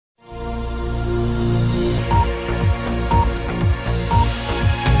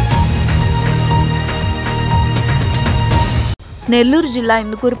నెల్లూరు జిల్లా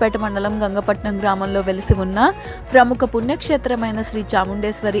ఇందుకూరుపేట మండలం గంగపట్నం గ్రామంలో వెలిసి ఉన్న ప్రముఖ పుణ్యక్షేత్రమైన శ్రీ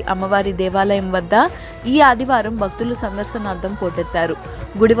చాముండేశ్వరి అమ్మవారి దేవాలయం వద్ద ఈ ఆదివారం భక్తులు సందర్శనార్థం పోటెత్తారు.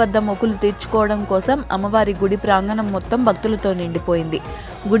 గుడి వద్ద మొక్కులు తీర్చుకోవడం కోసం అమ్మవారి గుడి ప్రాంగణం మొత్తం భక్తులతో నిండిపోయింది.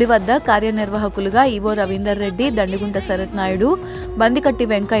 గుడి వద్ద కార్యనిర్వాహకులుగా ఈవో రవీందర్ రెడ్డి, దండిగుంట శరత్ నాయుడు, బందికట్టి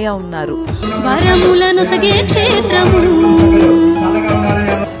వెంకయ్య ఉన్నారు.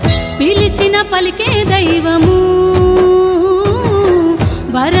 పిలిచిన పలికే దైవము,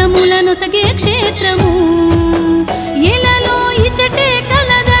 వరములను సగే క్షేత్రము, ఇలలో ఇచ్చటే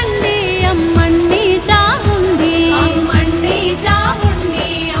కలదండి అమ్మణ్ణి చాముండి, అమ్మణ్ణి చాముండి,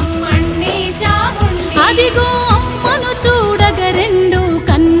 అమ్మణ్ణి చాముండి. అదిగో అమ్మను చూడగ రెండు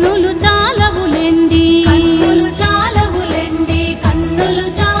కన్నులు చాలవులేండి, కన్నులు చాలవులేండి, కన్నులు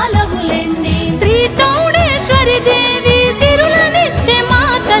చాలవులేండి. శ్రీ చౌడేశ్వరి దేవి సిరులనిచ్చే మా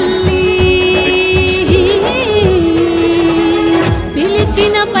తల్లి,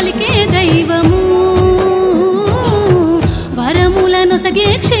 పిలిచిన పలికే దైవము, వరములను సగే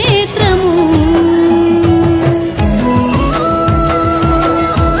క్షేత్రము.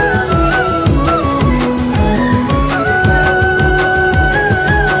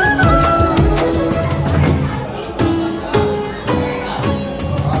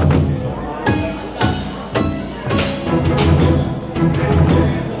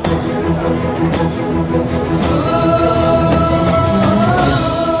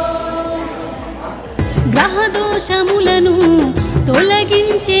 గ్రహదోషములను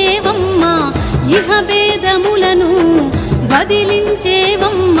తొలగించేవమ్మా, ఇహ భేదములను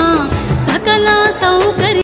వదిలించేవమ్మా, సకల సౌకర్య